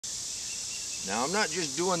Now I'm not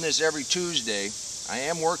just doing this every Tuesday. I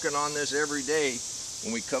am working on this every day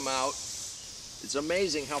when we come out. It's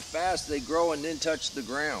amazing how fast they grow and then touch the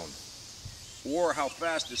ground, or how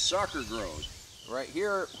fast the sucker grows. Right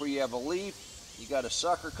here where you have a leaf, you got a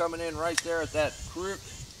sucker coming in right there at that crook.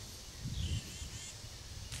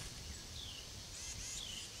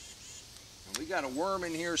 And we got a worm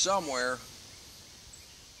in here somewhere.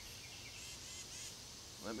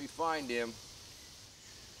 Let me find him.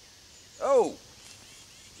 Oh,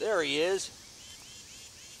 there he is.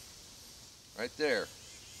 Right there.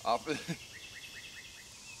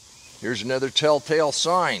 Here's another telltale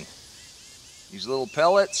sign. These little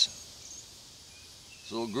pellets,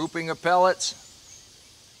 this little grouping of pellets.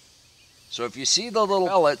 So if you see the little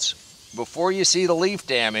pellets before you see the leaf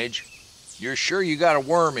damage, you're sure you got a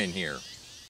worm in here.